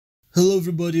Hello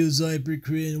everybody, it's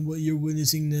Hypercrit, and what you're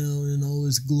witnessing now in all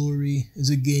its glory is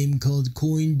a game called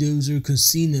Dozer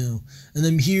Casino, and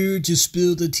I'm here to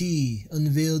spill the tea,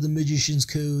 unveil the magician's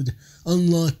code,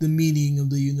 unlock the meaning of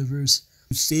the universe,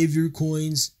 save your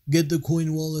coins, get the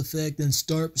coin wall effect, and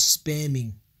start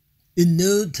spamming. In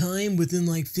no time, within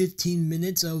like 15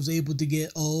 minutes, I was able to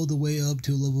get all the way up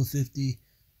to level 50.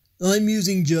 I'm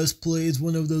using justplay, it's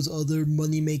one of those other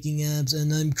money-making apps,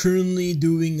 and I'm currently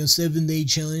doing a 7-day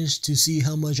challenge to see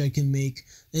how much I can make.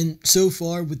 And so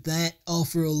far, with that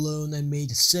offer alone, I made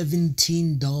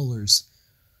 $17.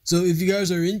 So if you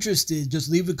guys are interested, just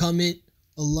leave a comment,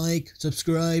 a like,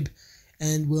 subscribe,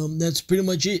 and well, that's pretty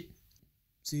much it.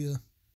 See ya.